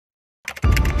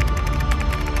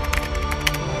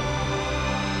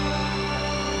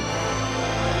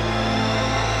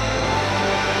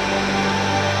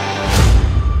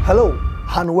Hello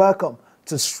and welcome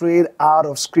to Straight Out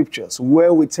of Scriptures,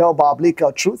 where we tell biblical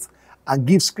truth and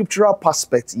give scriptural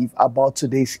perspective about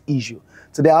today's issue.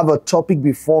 Today I have a topic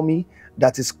before me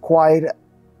that is quite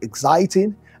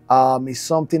exciting. It's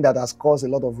something that has caused a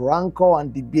lot of rancor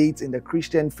and debate in the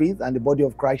Christian faith and the body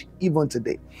of Christ even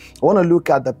today. I want to look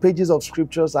at the pages of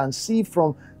scriptures and see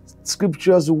from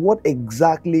scriptures what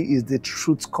exactly is the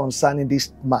truth concerning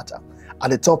this matter.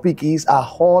 And the topic is,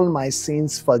 are all my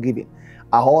sins forgiven?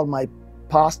 Are all my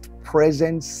past,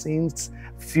 present sins,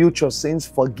 future sins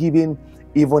forgiven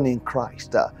even in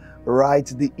Christ? Right?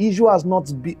 The issue has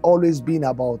not always been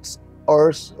about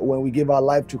us when we give our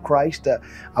life to Christ,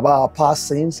 about our past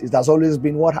sins. It has always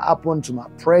been what happened to my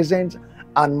present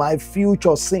and my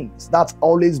future sins. That's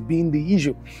always been the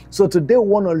issue. So today we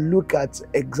want to look at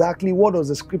exactly what does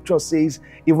the scripture says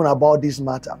even about this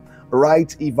matter.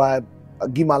 Right? If I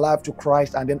give my life to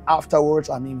Christ and then afterwards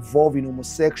I'm involved in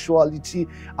homosexuality,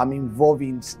 I'm involved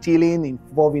in stealing,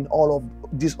 involved in all of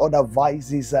these other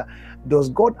vices,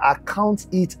 does God account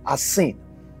it as sin?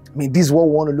 I mean, this is what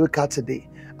we want to look at today.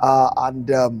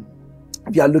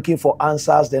 If you are looking for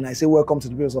answers, then I say welcome to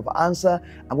the place of answer.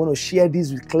 I'm going to share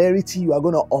this with clarity. You are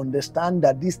going to understand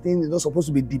that this thing is not supposed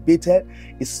to be debated.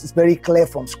 It's very clear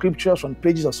from scriptures, from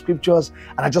pages of scriptures,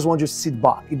 and I just want you to sit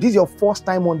back. If this is your first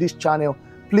time on this channel,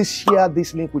 please share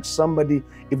this link with somebody.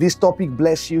 If this topic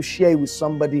bless you, share it with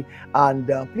somebody, and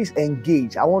please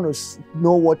engage. I want to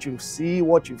know what you see,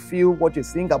 what you feel, what you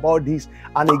think about this.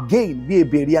 And again, be a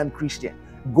Berean Christian.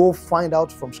 Go find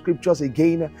out from scriptures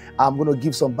again. I'm going to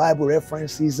give some Bible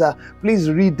references. Please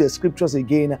read the scriptures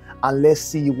again and let's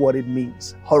see what it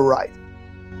means. All right.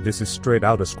 This is Straight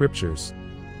Out of Scriptures,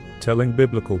 telling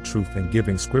biblical truth and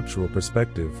giving scriptural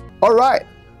perspective. All right.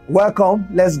 Welcome.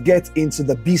 Let's get into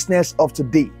the business of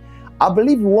today. I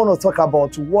believe we want to talk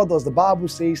about what does the Bible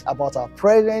says about our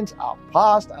present, our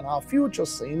past, and our future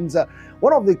sins.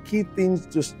 One of the key things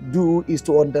to do is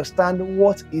to understand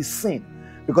what is sin.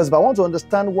 Because if I want to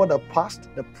understand what the past,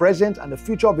 the present, and the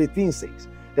future of a thing says,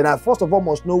 then I first of all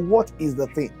must know what is the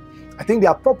thing. I think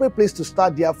the appropriate place to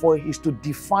start, therefore, is to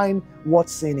define what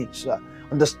sin is.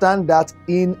 Understand that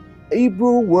in the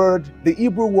Hebrew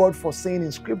word for sin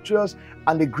in scriptures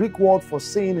and the Greek word for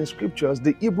sin in scriptures,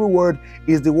 the Hebrew word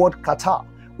is the word kata,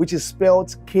 which is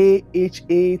spelled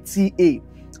K-H-A-T-A.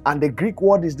 And the Greek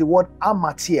word is the word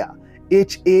hamartia,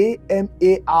 H-A-M-A-R-T-I-A.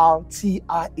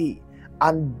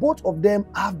 And both of them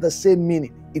have the same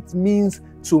meaning. It means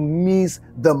to miss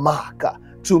the mark.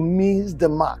 To miss the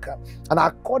mark. And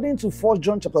according to 1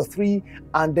 John chapter 3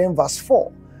 and then verse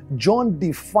 4, John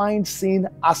defined sin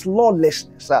as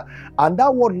lawlessness. And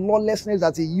that word lawlessness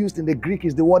that he used in the Greek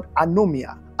is the word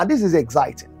anomia. And this is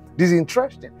exciting. This is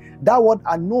interesting. That word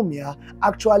anomia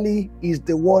actually is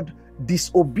the word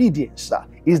disobedience.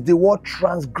 Is the word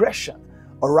transgression.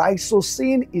 All right, so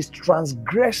sin is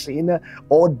transgressing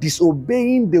or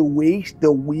disobeying the ways,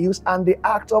 the wills, and the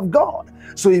act of God.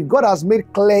 So if God has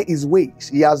made clear his ways,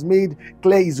 he has made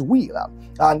clear his will,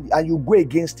 and you go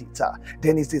against it,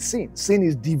 then it's a sin. Sin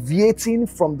is deviating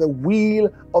from the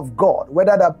will of God,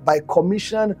 whether that by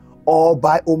commission or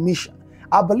by omission.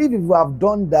 I believe if we have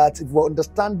done that, if we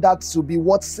understand that to be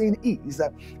what sin is,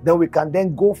 then we can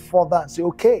then go further and say,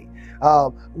 okay,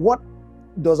 what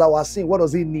does our sin, what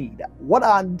does it need? What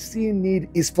our sin need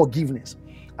is forgiveness.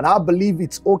 And I believe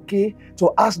it's okay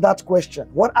to ask that question.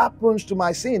 What happens to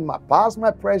my sin, my past,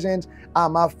 my present,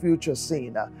 and my future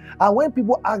sin? And when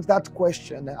people ask that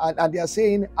question and they are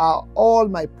saying, are all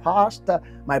my past,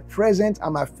 my present,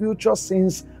 and my future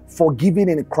sins forgiven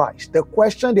in Christ? The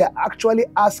question they are actually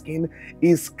asking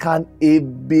is, can a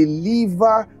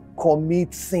believer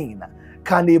commit sin?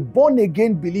 Can a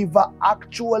born-again believer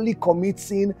actually commit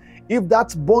sin if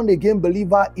that born-again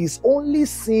believer is only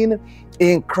sin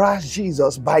in Christ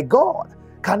Jesus by God?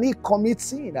 Can he commit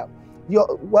sin?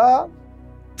 Well,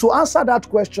 to answer that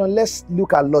question, let's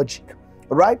look at logic,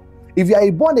 right? If you are a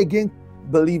born-again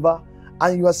believer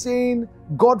and you are saying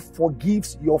God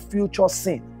forgives your future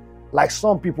sin, like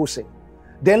some people say,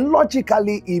 then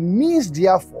logically it means,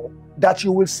 therefore, that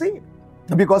you will sin.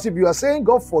 Because if you are saying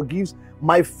God forgives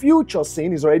my future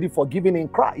sin is already forgiven in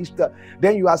Christ,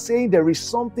 then you are saying there is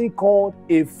something called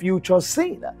a future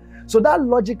sin. So that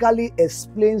logically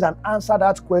explains and answers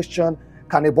that question,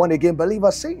 can a born-again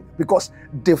believer sin? Because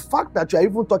the fact that you are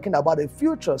even talking about a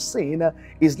future sin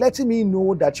is letting me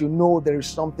know that you know there is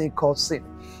something called sin.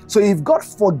 So if God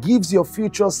forgives your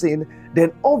future sin,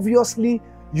 then obviously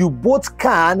you both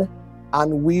can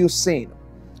and will sin.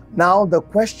 Now the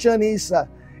question is,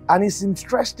 and it's an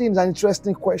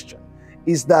interesting question,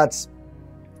 is that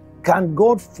can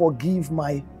God forgive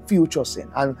my future sin,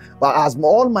 and as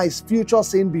all my future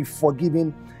sin be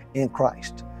forgiven in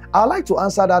Christ? I'd like to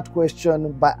answer that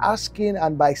question by asking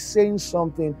and by saying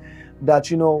something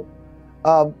that,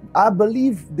 I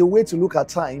believe the way to look at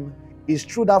time is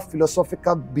through that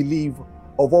philosophical belief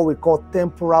of what we call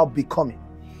temporal becoming.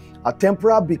 A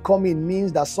temporal becoming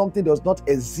means that something does not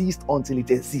exist until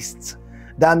it exists.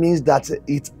 That means that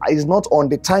it is not on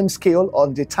the time scale,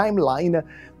 on the timeline,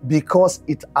 because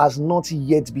it has not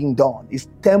yet been done. It's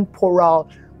temporal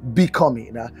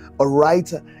becoming. All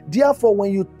right. Therefore,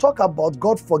 when you talk about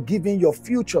God forgiving your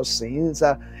future sins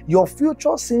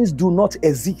do not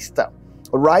exist.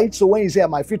 All right. So when you say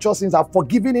my future sins are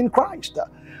forgiven in Christ,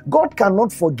 God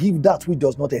cannot forgive that which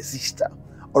does not exist.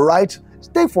 All right.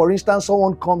 Take for instance,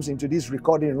 someone comes into this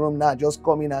recording room now, just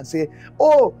come in and say,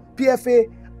 "Oh, PFA,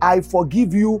 I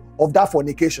forgive you of that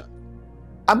fornication."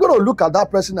 I'm going to look at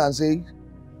that person and say,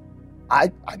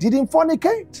 I didn't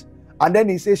fornicate. And then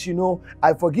he says,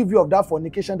 "I forgive you of that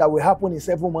fornication that will happen in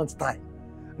 7 months' time."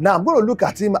 Now I'm going to look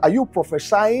at him. Are you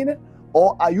prophesying,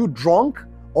 or are you drunk,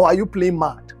 or are you playing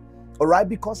mad? All right,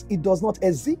 because it does not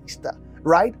exist.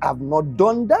 Right? I've not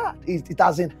done that. It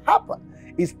hasn't happened.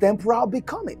 It's temporal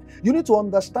becoming. You need to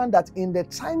understand that in the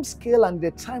time scale and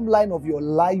the timeline of your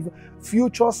life,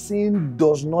 future sin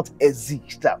does not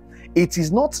exist. It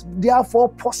is not therefore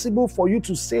possible for you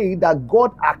to say that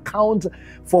God accounts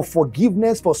for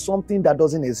forgiveness for something that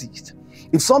doesn't exist.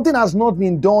 If something has not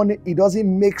been done, it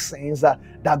doesn't make sense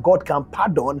that God can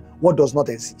pardon what does not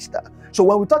exist. So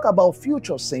when we talk about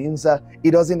future sins,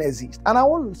 it doesn't exist. And I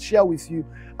want to share with you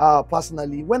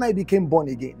personally, when I became born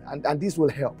again, and this will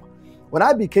help. When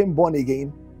I became born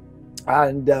again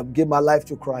and gave my life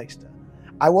to Christ,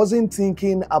 I wasn't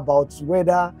thinking about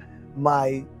whether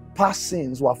my past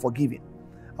sins were forgiven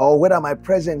or whether my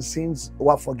present sins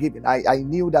were forgiven. I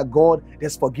knew that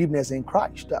there's forgiveness in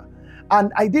Christ.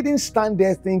 And I didn't stand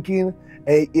there thinking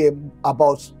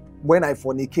about when I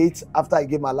fornicate after I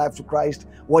gave my life to Christ,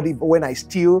 when I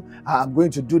steal, I'm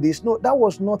going to do this. No, that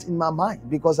was not in my mind,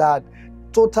 because I had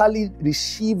totally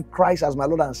received Christ as my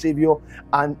Lord and Savior,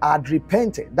 and I had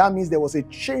repented. That means there was a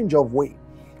change of way.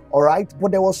 All right.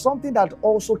 But there was something that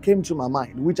also came to my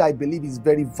mind, which I believe is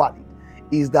very valid,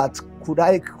 is that would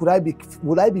I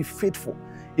be faithful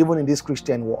even in this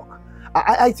Christian walk?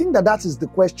 I think that is the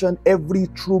question every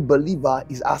true believer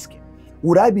is asking.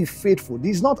 Would I be faithful?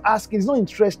 He's not asking, he's not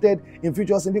interested in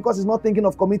future sin because he's not thinking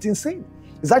of committing sin.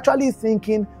 He's actually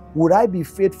thinking, would I be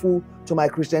faithful to my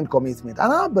Christian commitment?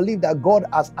 And I believe that God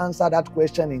has answered that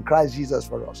question in Christ Jesus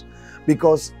for us.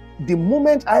 Because the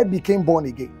moment I became born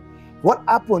again, what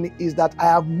happened is that I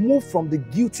have moved from the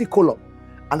guilty column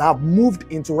and I've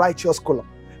moved into righteous column.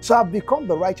 So I've become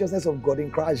the righteousness of God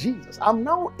in Christ Jesus. I'm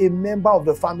now a member of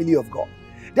the family of God.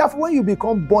 Therefore, when you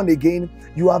become born again,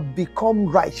 you have become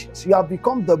righteous. You have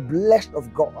become the blessed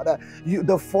of God.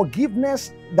 The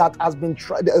forgiveness that has been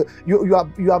tried, you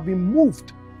have been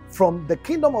moved from the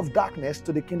kingdom of darkness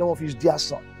to the kingdom of his dear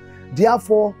son.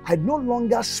 Therefore, I no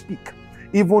longer speak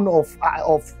even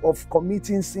of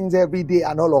committing sins every day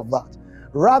and all of that.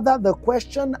 Rather, the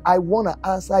question I want to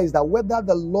answer is that whether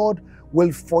the Lord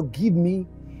will forgive me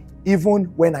even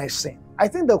when I sin. I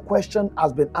think the question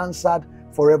has been answered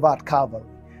forever at Calvary.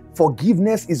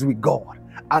 Forgiveness is with God,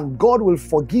 and God will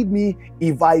forgive me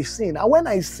if I sin. And when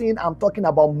I sin, I'm talking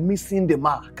about missing the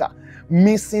mark.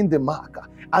 Missing the mark.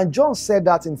 And John said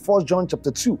that in 1 John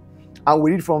chapter 2, and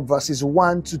we read from verses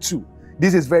 1 to 2.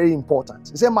 This is very important.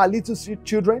 He said, "My little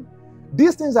children,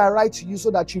 these things I write to you so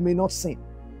that you may not sin."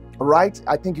 All right?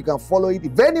 I think you can follow it.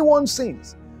 If anyone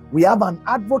sins, we have an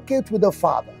advocate with the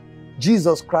Father,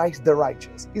 Jesus Christ the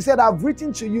righteous. He said, "I've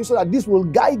written to you so that this will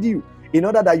guide you in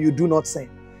order that you do not sin."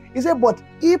 He said, "But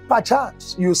if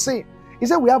perchance you sin," he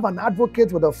said, "we have an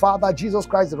advocate with the Father, Jesus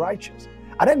Christ the righteous."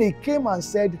 And then he came and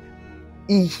said,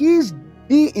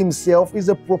 He himself is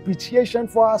a propitiation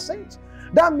for our sins.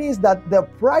 That means that the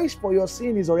price for your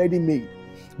sin is already made.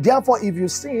 Therefore, if you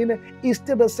sin, it's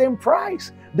still the same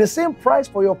price. The same price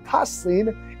for your past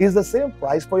sin is the same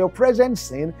price for your present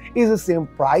sin, is the same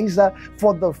price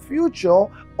for the future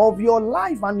of your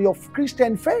life and your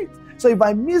Christian faith. So if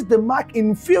I miss the mark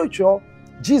in future,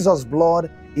 Jesus'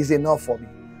 blood is enough for me.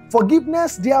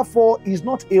 Forgiveness, therefore, is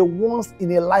not a once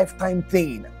in a lifetime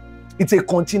thing. It's a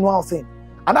continual thing.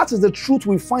 And that is the truth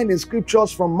we find in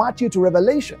scriptures from Matthew to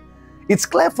Revelation. It's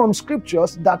clear from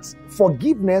scriptures that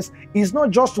forgiveness is not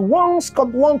just one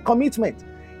commitment.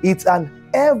 It's an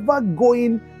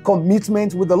ever-going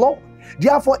commitment with the Lord.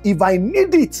 Therefore, if I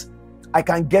need it, I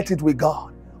can get it with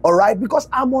God. All right? Because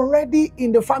I'm already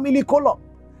in the family column.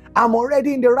 I'm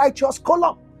already in the righteous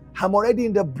column. I'm already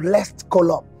in the blessed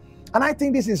column. And I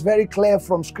think this is very clear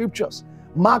from scriptures.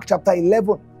 Mark chapter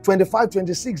 11, 25,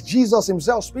 26, Jesus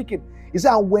himself speaking. He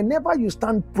said, and whenever you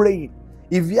stand praying,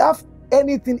 if you have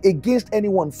anything against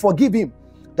anyone, forgive him,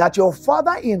 that your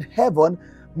Father in heaven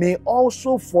may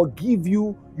also forgive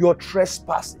you your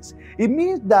trespasses. It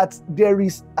means that there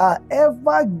is an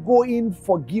ever-going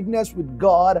forgiveness with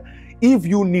God if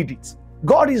you need it.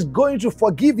 God is going to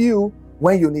forgive you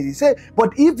when you need it. Say,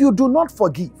 but if you do not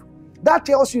forgive, that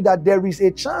tells you that there is a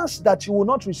chance that you will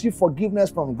not receive forgiveness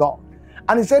from God.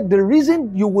 And he said the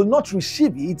reason you will not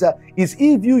receive it is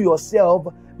if you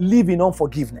yourself live in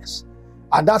unforgiveness.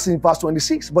 And that's in verse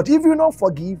 26. But if you not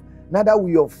forgive, neither will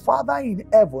your Father in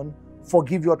heaven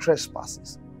forgive your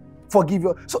trespasses. Forgive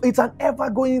your... So it's an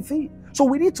ever-going thing. So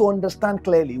we need to understand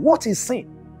clearly, what is sin?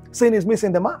 Sin is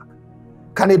missing the mark.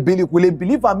 Will a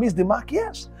believer miss the mark?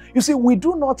 Yes. You see, we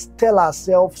do not tell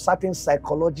ourselves certain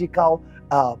psychological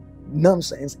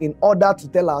nonsense in order to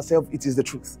tell ourselves it is the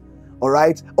truth. All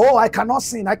right? Oh, I cannot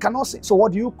sin. I cannot sin. So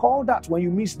what do you call that when you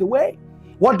miss the way?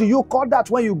 What do you call that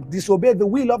when you disobey the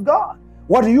will of God?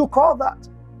 What do you call that?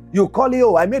 You call it,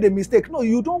 oh, I made a mistake. No,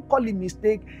 you don't call it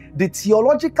mistake. The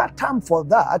theological term for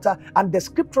that and the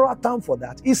scriptural term for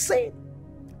that is sin.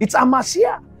 It's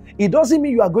amasia. It doesn't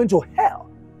mean you are going to hell.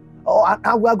 Oh,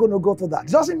 and we are going to go to that.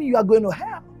 It doesn't mean you are going to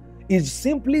hell. It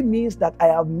simply means that I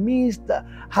have missed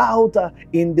out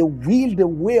in the will, the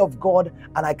way of God,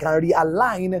 and I can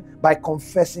realign by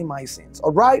confessing my sins.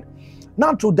 All right?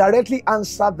 Now, to directly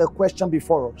answer the question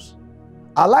before us,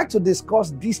 I'd like to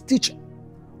discuss this teaching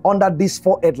under these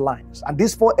 4 headlines. And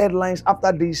these 4 headlines,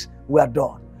 after this, we are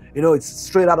done. You know, it's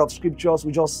straight out of scriptures.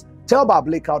 We just tell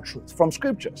biblical truth from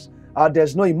scriptures.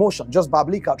 There's no emotion, just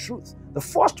biblical truth. The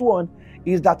first one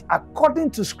is that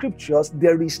according to scriptures,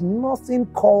 there is nothing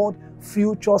called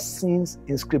future sins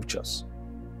in scriptures.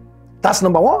 That's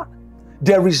number one.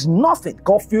 There is nothing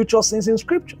called future sins in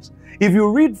scriptures. If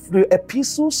you read the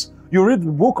epistles, you read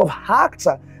the book of Acts,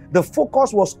 the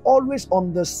focus was always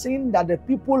on the sin that the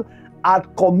people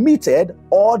had committed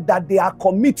or that they are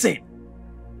committing.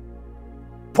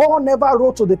 Paul never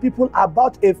wrote to the people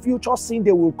about a future sin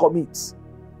they will commit.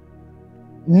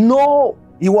 No,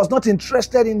 he was not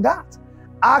interested in that.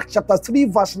 Acts chapter 3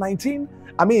 verse 19,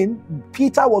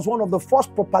 Peter was one of the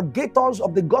first propagators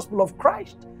of the gospel of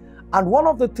Christ. And one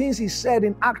of the things he said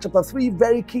in Acts chapter 3,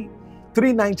 very key,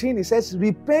 3:19, he says,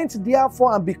 repent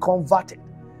therefore and be converted,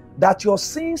 that your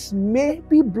sins may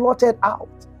be blotted out.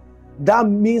 That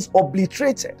means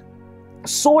obliterated,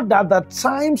 so that the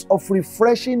times of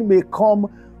refreshing may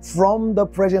come from the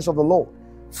presence of the Lord.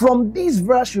 From this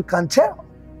verse, you can tell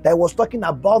that he was talking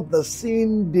about the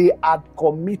sin they had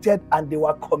committed and they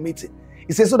were committing.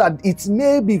 He says so that it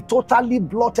may be totally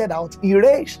blotted out,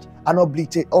 erased, and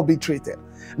obliterated.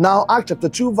 Now, Acts chapter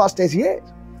 2, verse 38.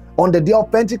 On the day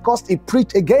of Pentecost, he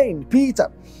preached again,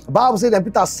 Peter. The Bible said, and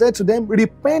Peter said to them,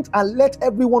 repent and let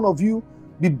every one of you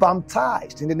be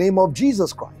baptized in the name of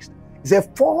Jesus Christ. He said,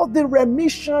 for the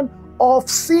remission of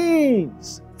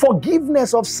sins,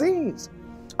 forgiveness of sins,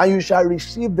 and you shall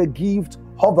receive the gift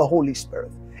of the Holy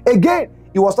Spirit. Again,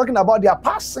 he was talking about their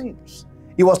past sins.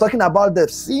 He was talking about the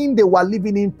sin they were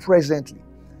living in presently.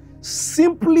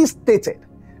 Simply stated,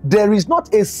 there is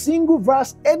not a single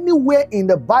verse anywhere in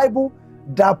the Bible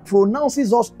that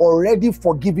pronounces us already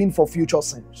forgiven for future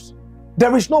sins.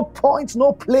 There is no point,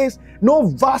 no place, no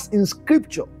verse in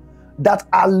scripture that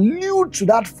allude to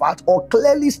that fact or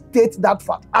clearly state that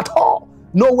fact at all.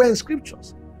 Nowhere in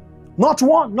scriptures. Not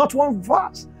one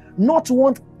verse, not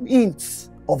one hint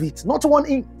of it, not one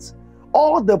hint.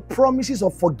 All the promises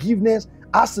of forgiveness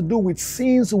has to do with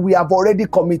sins we have already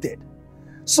committed.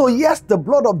 So yes, the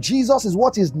blood of Jesus is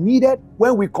what is needed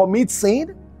when we commit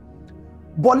sin.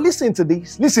 But listen to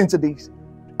this.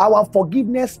 Our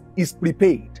forgiveness is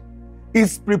prepaid.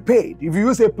 It's prepaid. If you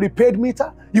use a prepaid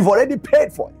meter, you've already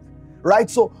paid for it, right?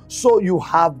 So you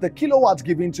have the kilowatts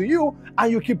given to you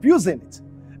and you keep using it.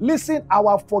 Listen,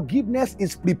 our forgiveness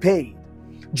is prepaid.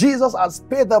 Jesus has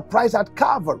paid the price at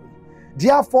Calvary.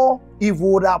 Therefore, if we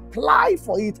would apply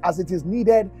for it as it is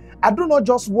needed, I do not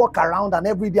just walk around and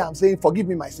every day I'm saying, forgive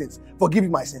me my sins, forgive me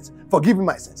my sins, forgive me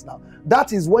my sins. Now,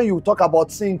 that is when you talk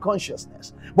about sin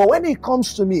consciousness. But when it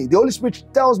comes to me, the Holy Spirit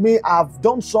tells me I've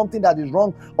done something that is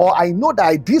wrong, or I know that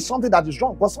I did something that is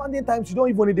wrong. But sometimes you don't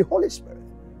even need the Holy Spirit.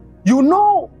 You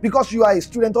know, because you are a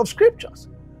student of scriptures.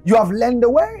 You have learned the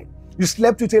way. You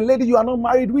slept with a lady you are not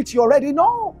married with, you already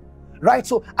know. Right?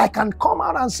 So I can come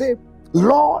out and say,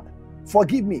 Lord,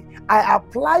 forgive me. I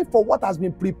apply for what has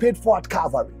been prepared for at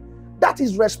Calvary. That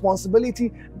is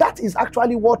responsibility. That is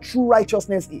actually what true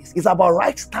righteousness is. It's about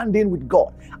right standing with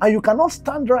God. And you cannot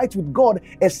stand right with God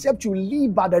except you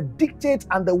live by the dictate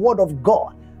and the word of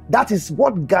God. That is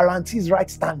what guarantees right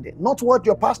standing. Not what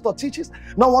your pastor teaches,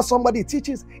 not what somebody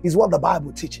teaches, is what the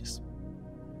Bible teaches.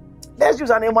 Let's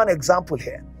use an human example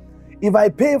here. If I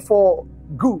pay for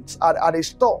goods at a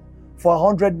store for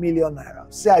 100 million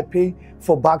naira, say I pay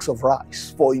for bags of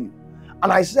rice for you,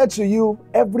 and I said to you,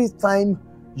 every time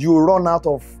you run out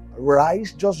of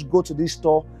rice, just go to this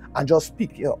store and just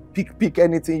pick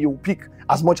anything. You pick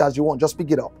as much as you want, just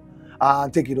pick it up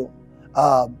and take it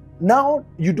home. Now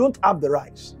you don't have the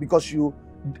rice because you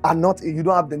don't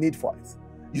have the need for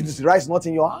it. The rice is not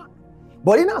in your hand.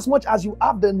 But in as much as you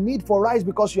have the need for rice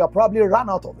because you have probably run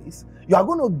out of it, you are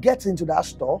going to get into that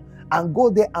store and go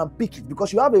there and pick it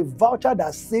because you have a voucher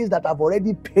that says that I've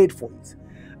already paid for it.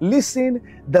 Listen,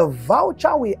 the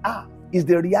voucher we have is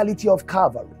the reality of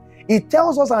Calvary. It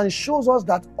tells us and shows us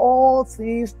that all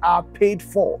things are paid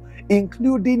for,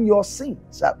 including your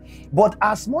sins. But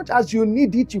as much as you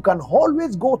need it, you can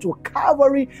always go to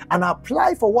Calvary and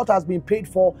apply for what has been paid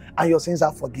for, and your sins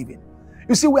are forgiven.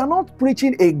 You see, we are not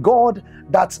preaching a God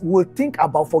that will think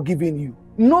about forgiving you.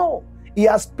 No, He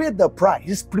has paid the price.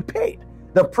 He's prepaid.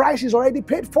 The price is already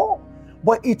paid for.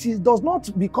 But it does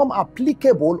not become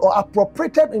applicable or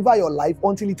appropriated over your life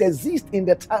until it exists in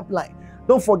the timeline.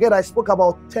 Don't forget, I spoke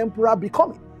about temporal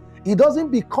becoming. It doesn't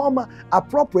become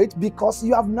appropriate because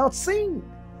you have not sinned.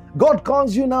 God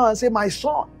calls you now and says, my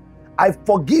son, I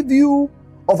forgive you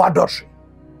of adultery.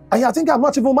 And you think I'm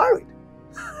not even married.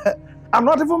 I'm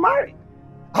not even married.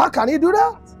 How can He do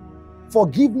that?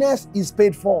 Forgiveness is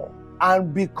paid for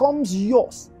and becomes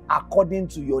yours according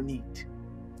to your need.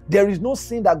 There is no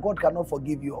sin that God cannot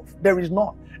forgive you of. There is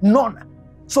none. None.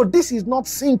 So this is not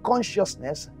sin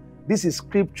consciousness. This is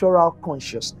scriptural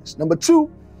consciousness. Number two,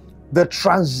 the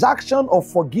transaction of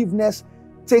forgiveness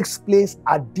takes place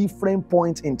at different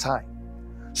points in time.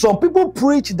 Some people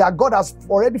preach that God has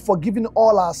already forgiven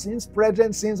all our sins,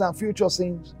 present sins and future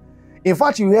sins. In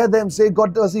fact, you hear them say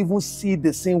God doesn't even see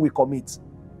the sin we commit.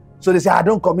 So they say, I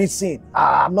don't commit sin.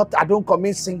 I don't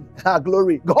commit sin.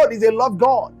 Glory. God is a love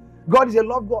God. God is a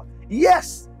love God.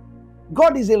 Yes,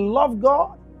 God is a love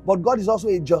God, but God is also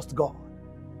a just God.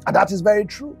 And that is very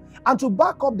true. And to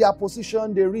back up their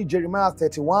position, they read Jeremiah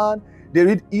 31, they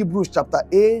read Hebrews chapter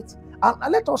 8,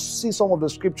 and let us see some of the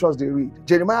scriptures they read.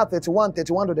 Jeremiah 31 to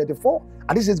 34,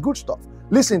 and this is good stuff.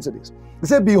 Listen to this. He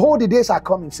said, behold, the days are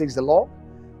coming, says the Lord,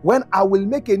 when I will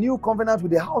make a new covenant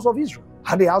with the house of Israel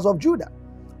and the house of Judah,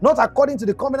 not according to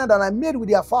the covenant that I made with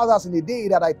their fathers in the day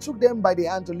that I took them by the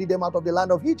hand to lead them out of the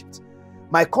land of Egypt.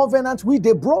 My covenant which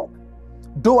they broke,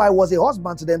 though I was a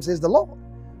husband to them, says the Lord.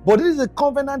 But this is a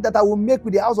covenant that I will make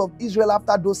with the house of Israel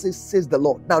after those days, says the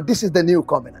Lord. Now this is the new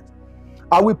covenant.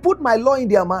 I will put my law in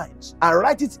their minds and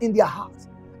write it in their hearts,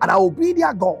 and I will be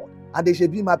their God, and they shall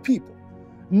be my people.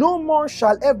 No more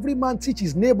shall every man teach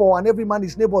his neighbor and every man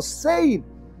his neighbor, saying,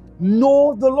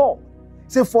 know the Lord.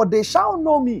 Say, for they shall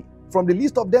know me, from the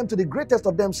least of them to the greatest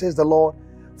of them, says the Lord.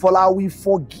 For I will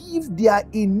forgive their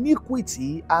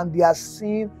iniquity, and their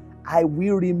sin I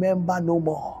will remember no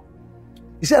more.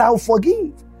 He said, I will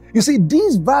forgive. You see,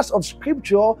 this verse of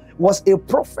scripture was a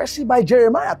prophecy by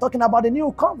Jeremiah talking about the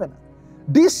new covenant.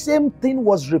 This same thing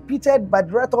was repeated by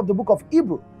the writer of the book of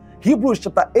Hebrews. Hebrews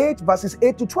chapter 8, verses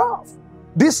 8 to 12.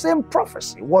 This same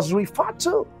prophecy was referred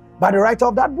to by the writer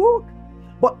of that book.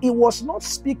 But it was not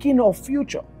speaking of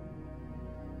future.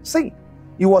 See,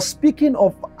 he was speaking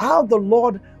of how the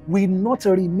Lord will not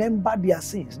remember their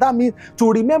sins. That means,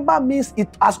 to remember means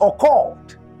it has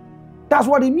occurred. That's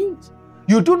what it means.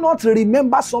 You do not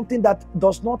remember something that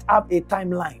does not have a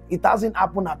timeline. It hasn't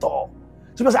happened at all.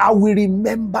 So people say, I will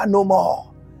remember no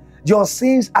more. Your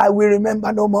sins, I will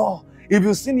remember no more. If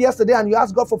you sinned yesterday and you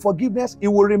ask God for forgiveness, He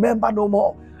will remember no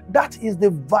more. That is the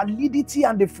validity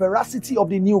and the veracity of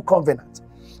the new covenant.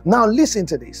 Now listen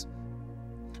to this.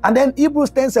 And then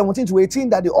Hebrews 10:17 to 18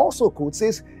 that they also quote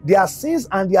says, their sins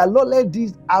and their lawless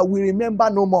deeds I will remember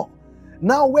no more.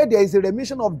 Now where there is a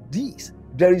remission of these,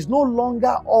 there is no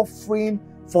longer offering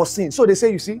for sin. So they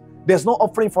say, you see, there's no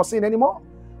offering for sin anymore.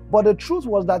 But the truth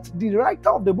was that the writer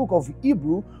of the book of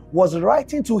Hebrew was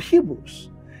writing to Hebrews.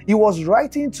 He was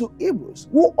writing to Hebrews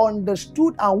who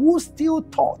understood and who still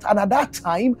taught. And at that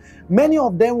time, many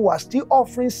of them were still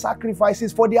offering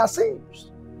sacrifices for their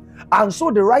sins. And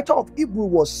so the writer of Hebrew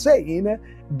was saying,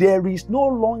 there is no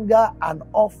longer an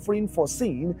offering for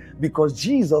sin because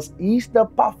Jesus is the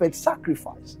perfect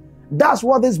sacrifice. That's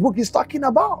what this book is talking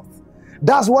about.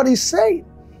 That's what he's saying.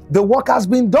 The work has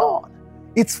been done.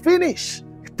 It's finished.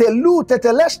 Telu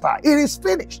tetelesta. It is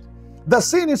finished. The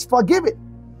sin is forgiven.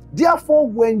 Therefore,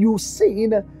 when you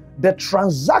sin, the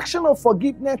transaction of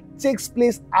forgiveness takes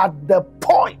place at the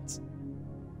point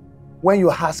when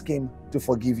you ask him to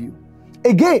forgive you.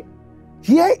 Again,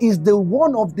 here is the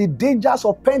one of the dangers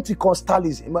of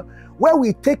Pentecostalism, where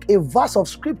we take a verse of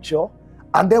scripture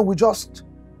and then we just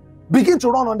begin to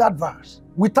run on that verse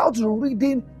without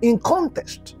reading in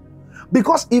context.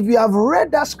 Because if you have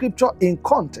read that scripture in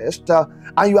context,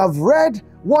 and you have read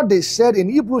what they said in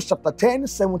Hebrews chapter 10,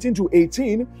 17 to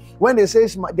 18, when they say,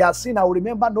 their sin I will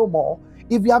remember no more.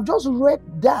 If you have just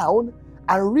read down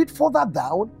and read further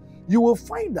down, you will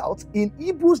find out in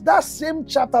Hebrews, that same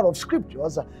chapter of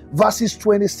scriptures, verses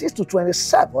 26 to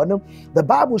 27, the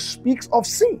Bible speaks of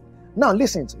sin. Now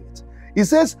listen to it. It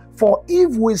says, for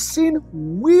if we sin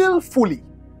willfully,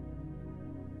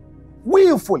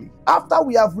 after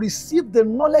we have received the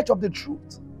knowledge of the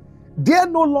truth, there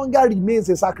no longer remains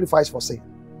a sacrifice for sin,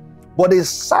 but a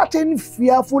certain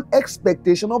fearful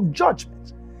expectation of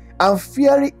judgment and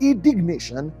fiery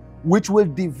indignation which will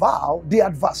devour the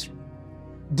adversary.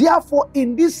 Therefore,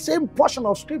 in this same portion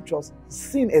of scriptures,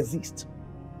 sin exists.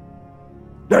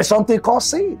 There is something called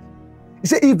sin. He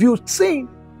said, if you sin,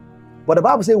 but the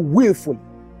Bible says willfully.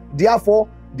 Therefore,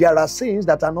 there are sins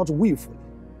that are not willfully.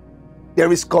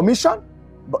 There is commission,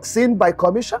 but sin by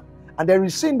commission, and there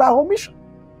is sin by omission.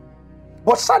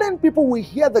 But certain people will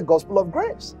hear the gospel of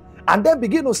grace and then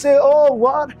begin to say, oh,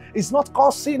 what? It's not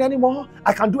called sin anymore.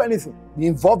 I can do anything. Be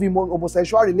involved in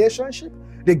homosexual relationship.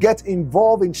 They get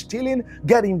involved in stealing,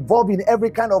 get involved in every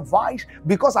kind of vice,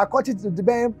 because according to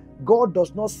them, God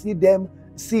does not see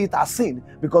it as sin,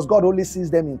 because God only sees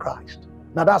them in Christ.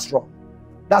 Now that's wrong.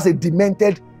 That's a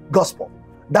demented gospel.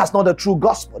 That's not the true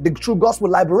gospel. The true gospel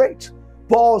liberates.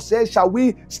 Paul says, shall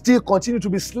we still continue to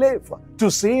be slaves to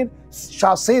sin?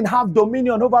 Shall sin have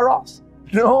dominion over us?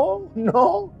 No.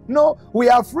 We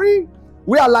are free.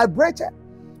 We are liberated.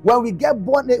 When we got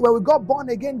born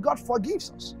again, God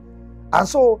forgives us. And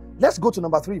so let's go to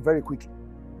number 3 very quickly.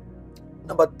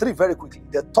 Number 3 very quickly.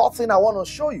 The third thing I want to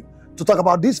show you to talk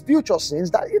about these future sins,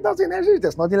 that it doesn't exist.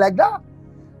 There's nothing like that.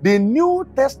 The New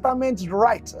Testament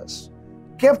writers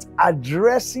kept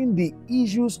addressing the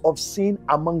issues of sin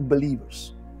among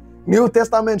believers. New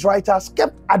Testament writers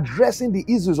kept addressing the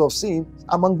issues of sin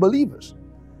among believers.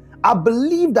 I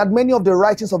believe that many of the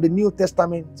writings of the New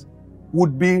Testament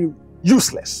would be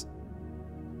useless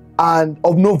and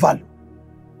of no value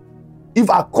if,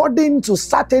 according to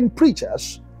certain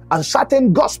preachers and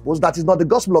certain gospels, that is not the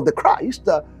gospel of the Christ,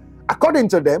 according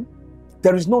to them,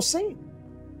 there is no sin.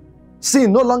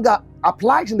 Sin no longer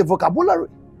applies in the vocabulary.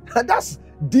 That's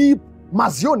deep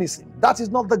Marcionism. That is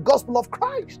not the gospel of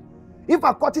Christ. If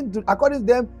according to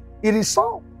them, it is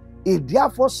so, it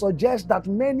therefore suggests that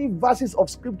many verses of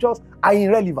scriptures are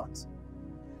irrelevant.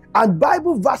 And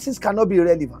Bible verses cannot be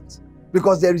irrelevant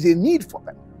because there is a need for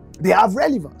them. They have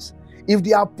relevance. If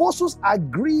the apostles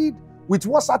agreed with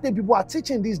what certain people are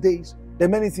teaching these days,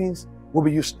 then many things will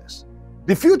be useless.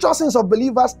 The future sins of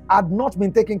believers had not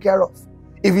been taken care of.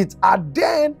 If it had,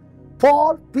 then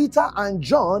Paul, Peter, and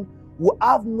John will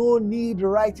have no need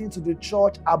writing to the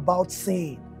church about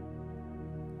sin.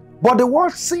 But the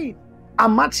word sin,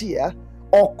 amatia,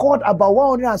 occurred about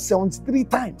 173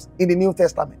 times in the New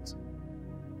Testament.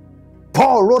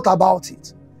 Paul wrote about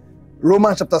it.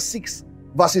 Romans chapter 6,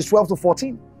 verses 12 to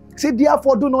 14. He said,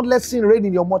 therefore do not let sin reign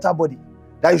in your mortal body,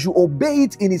 that you should obey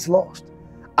it in its lust.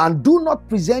 And do not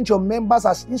present your members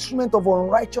as instruments of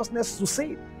unrighteousness to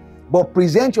sin, but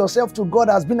present yourself to God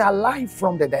as being alive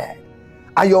from the dead,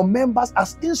 and your members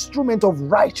as instruments of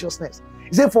righteousness.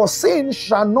 He said, for sin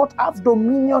shall not have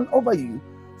dominion over you,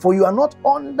 for you are not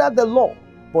under the law,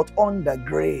 but under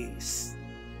grace.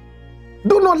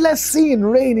 Do not let sin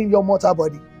reign in your mortal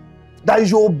body, that you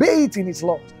should obey it in its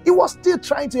laws. He was still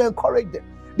trying to encourage them.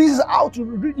 This is how to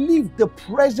live the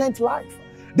present life.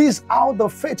 This is how the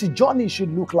faith journey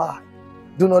should look like.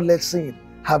 Do not let sin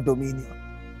have dominion.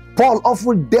 Paul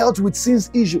often dealt with sin's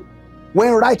issue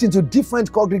when writing to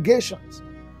different congregations,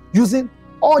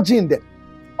 urging them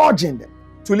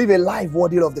to live a life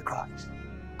worthy of the Christ.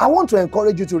 I want to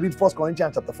encourage you to read 1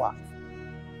 Corinthians chapter 5.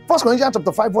 1 Corinthians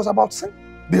chapter 5 was about sin.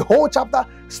 The whole chapter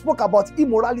spoke about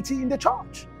immorality in the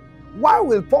church. Why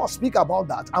will Paul speak about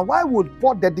that? And why would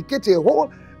Paul dedicate a whole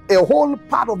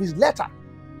part of his letter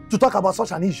to talk about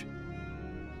such an issue?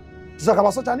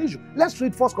 Let's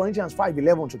read 1 Corinthians 5,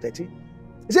 11 to 13.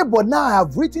 He said, but now I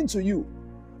have written to you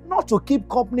not to keep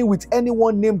company with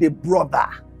anyone named a brother.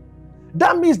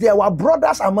 That means there were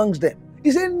brothers amongst them.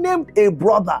 He said, named a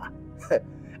brother.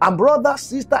 And brother,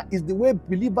 sister is the way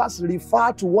believers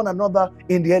refer to one another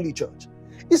in the early church.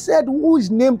 He said, who is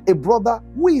named a brother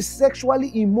who is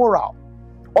sexually immoral,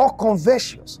 or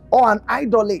covetous, or an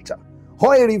idolater,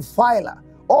 or a reviler,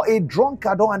 or a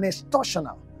drunkard, or an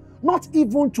extortioner, not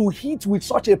even to eat with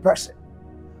such a person.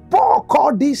 Paul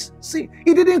called this sin.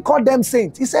 He didn't call them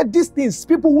saints. He said these things,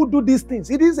 people who do these things.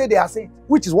 He didn't say they are saints,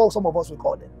 which is what some of us will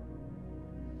call them.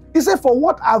 He said, for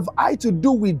what have I to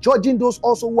do with judging those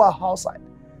also who are outside?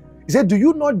 He said, do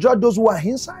you not judge those who are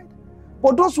inside?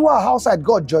 But those who are outside,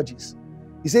 God judges.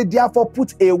 He said, therefore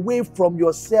put away from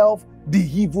yourself the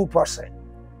evil person.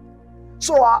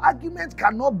 So our argument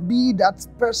cannot be that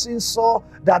person saw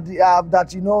that,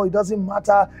 it doesn't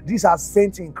matter, these are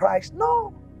saints in Christ.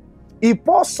 No. If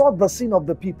Paul saw the sin of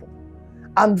the people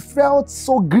and felt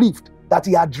so grieved that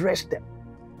he addressed them.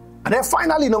 And then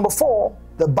finally, number 4,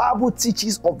 the Bible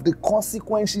teaches of the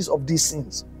consequences of these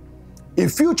sins.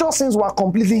 If future sins were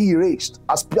completely erased,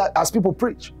 as people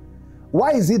preach,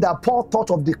 why is it that Paul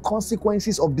thought of the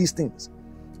consequences of these things?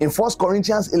 In 1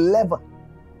 Corinthians 11,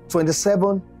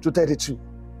 27 to 32.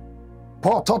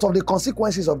 Paul thought of the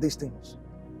consequences of these things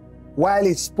while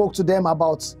he spoke to them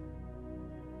about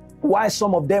why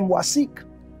some of them were sick.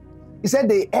 He said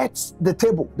they ate the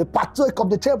table, they partook of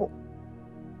the table.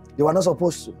 They were not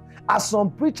supposed to. As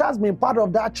some preachers been part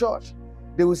of that church,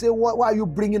 they will say, why are you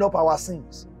bringing up our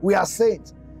sins? We are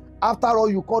saints. After all,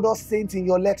 you called us saints in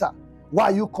your letter. Why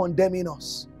are you condemning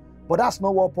us? But that's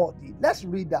not what Paul did. Let's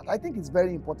read that. I think it's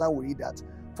very important we read that.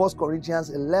 1 Corinthians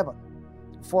 11.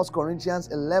 1 Corinthians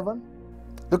 11.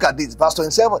 Look at this, verse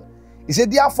 27. He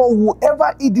said, therefore,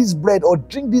 whoever eat this bread or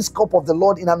drink this cup of the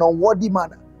Lord in an unworthy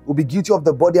manner will be guilty of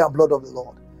the body and blood of the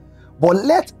Lord. But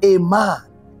let a man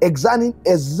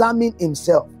examine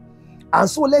himself, and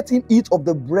so let him eat of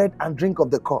the bread and drink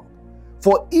of the cup.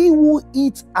 For he who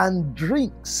eats and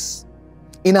drinks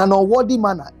in an unworthy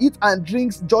manner, eat and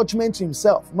drinks judgment to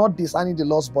himself, not discerning the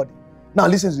Lord's body. Now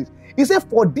listen to this. He said,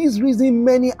 for this reason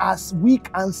many are weak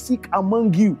and sick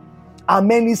among you, and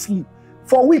many sleep.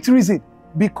 For which reason?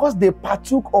 Because they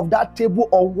partook of that table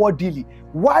unworthily.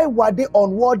 Why were they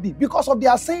unworthy? Because of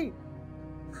their sin.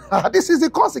 This is the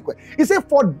consequence. He said,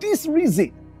 for this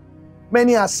reason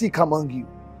many are sick among you.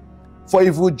 For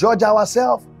if we judge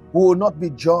ourselves, we will not be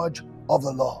judged of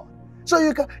the Lord. So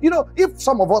if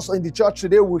some of us in the church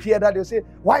today will hear that, they'll say,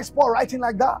 why is Paul writing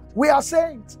like that? We are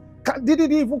saints.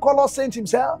 Didn't he even call us saints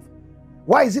himself?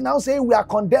 Why is he now saying we are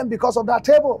condemned because of that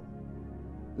table?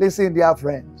 Listen, dear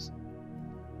friends.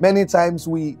 Many times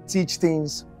we teach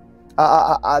things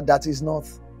that is not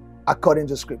according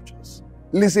to scriptures.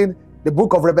 Listen, the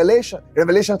book of Revelation,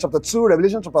 Revelation chapter 2,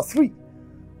 Revelation chapter 3.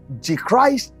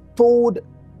 Christ told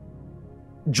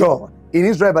John in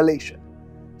his revelation,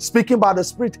 speaking by the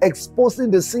Spirit,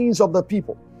 exposing the sins of the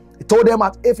people. He told them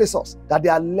at Ephesus that they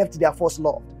had left their first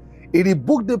love. He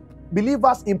rebuked the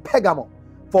believers in Pergamum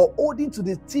for holding to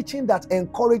the teaching that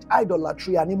encouraged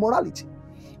idolatry and immorality,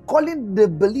 calling the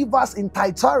believers in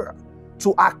Thyatira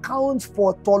to account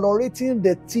for tolerating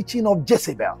the teaching of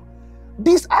Jezebel.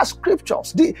 These are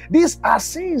scriptures. These are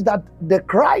sins that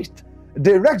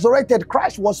the resurrected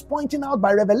Christ was pointing out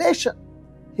by revelation,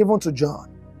 even to John.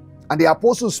 And the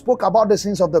apostles spoke about the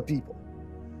sins of the people.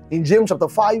 In James chapter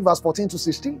 5, verse 14 to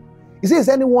 16, he says, is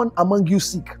anyone among you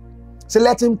sick? So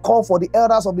let him call for the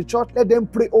elders of the church, let them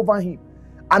pray over him,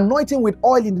 anoint him with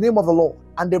oil in the name of the Lord.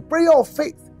 And the prayer of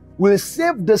faith will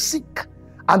save the sick,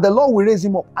 and the Lord will raise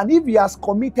him up. And if he has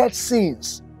committed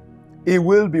sins, he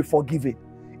will be forgiven.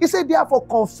 He said, therefore,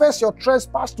 confess your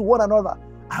trespass to one another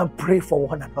and pray for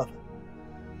one another.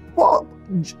 Well,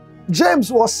 James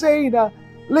was saying that,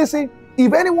 listen,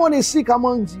 if anyone is sick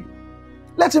among you,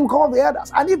 let him call the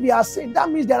elders. And if he has sinned, that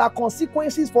means there are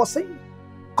consequences for sin.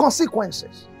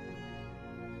 Consequences.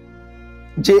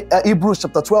 Hebrews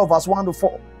chapter 12, verse 1 to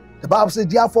 4. The Bible says,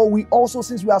 therefore, we also,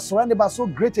 since we are surrounded by so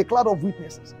great a cloud of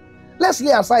witnesses, let's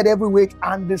lay aside every weight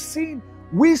and the sin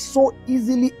which so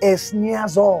easily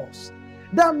ensnares us.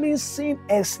 That means sin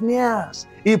ensnares.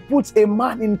 It puts a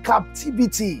man in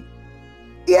captivity.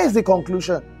 Here's the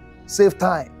conclusion. Save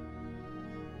time.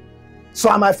 So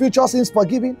are my future sins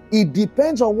forgiven? It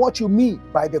depends on what you mean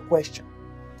by the question.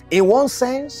 In one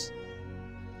sense,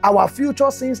 our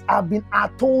future sins have been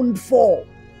atoned for.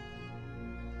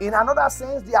 In another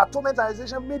sense, the atonement and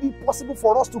realization made it possible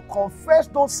for us to confess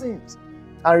those sins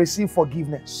and receive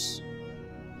forgiveness.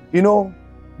 You know,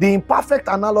 the imperfect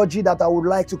analogy that I would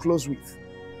like to close with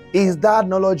is that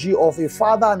analogy of a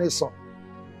father and a son.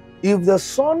 If the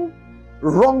son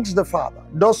wrongs the father,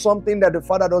 does something that the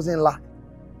father doesn't like,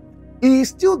 he is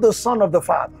still the son of the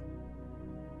father.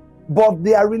 But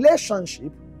their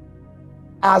relationship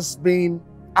has been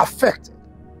affected.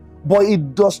 But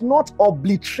it does not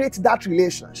obliterate that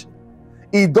relationship.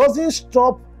 It doesn't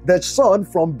stop the son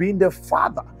from being the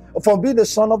father, from being the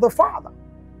son of the father.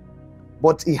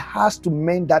 But he has to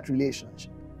mend that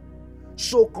relationship.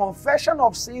 So confession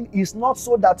of sin is not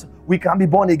so that we can be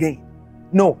born again.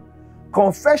 No.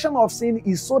 Confession of sin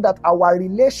is so that our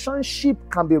relationship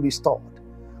can be restored.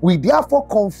 We therefore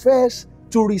confess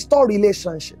to restore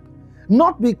relationship.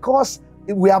 Not because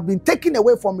we have been taken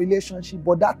away from relationship,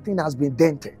 but that thing has been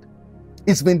dented.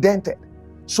 It's been dented.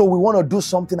 So we want to do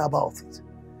something about it.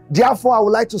 Therefore, I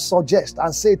would like to suggest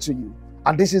and say to you,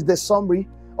 and this is the summary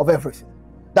of everything,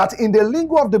 that in the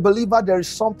lingo of the believer, there is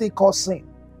something called sin,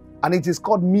 and it is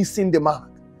called missing the mark.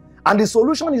 And the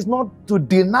solution is not to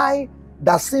deny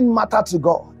that sin matters to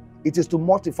God. It is to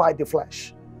mortify the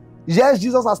flesh. Yes,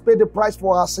 Jesus has paid the price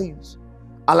for our sins.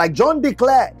 And like John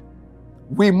declared,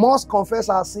 we must confess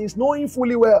our sins, knowing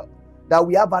fully well that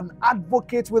we have an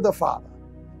advocate with the Father,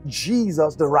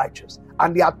 Jesus the righteous.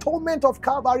 And the atonement of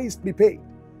Calvary is prepaid.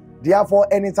 Therefore,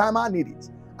 anytime I need it,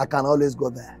 I can always go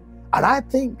there. And I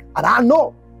think, and I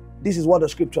know, this is what the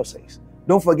scripture says.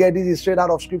 Don't forget, this is straight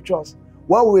out of scriptures,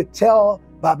 where we tell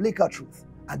biblical truth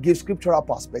and give scriptural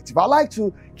perspective. I'd like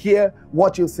to hear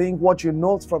what you think, what you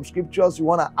note from scriptures you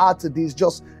want to add to this,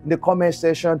 just in the comment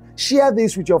section. Share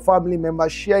this with your family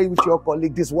members, share it with your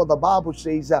colleague. This is what the Bible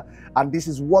says, and this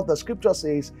is what the scripture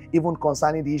says, even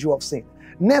concerning the issue of sin.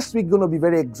 Next week going to be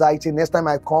very exciting. Next time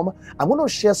I come, I'm going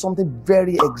to share something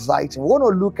very exciting. We're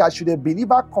going to look at, should a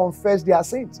believer confess their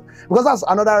sins? Because that's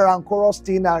another rancorous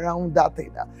thing around that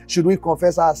thing. Should we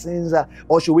confess our sins,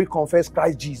 or should we confess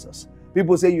Christ Jesus?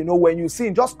 People say, you know, when you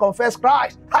sin, just confess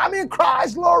Christ. I'm in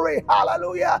Christ, glory,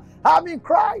 hallelujah. I'm in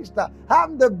Christ.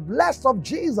 I'm the blessed of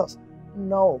Jesus.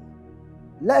 No.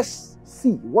 Let's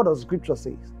see what the scripture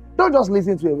says. Don't just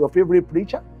listen to your favorite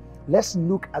preacher. Let's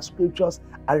look at scriptures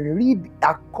and read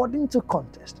according to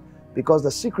context, because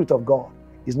the secret of God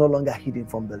is no longer hidden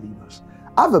from believers.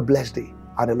 Have a blessed day,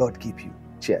 and the Lord keep you.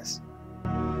 Cheers.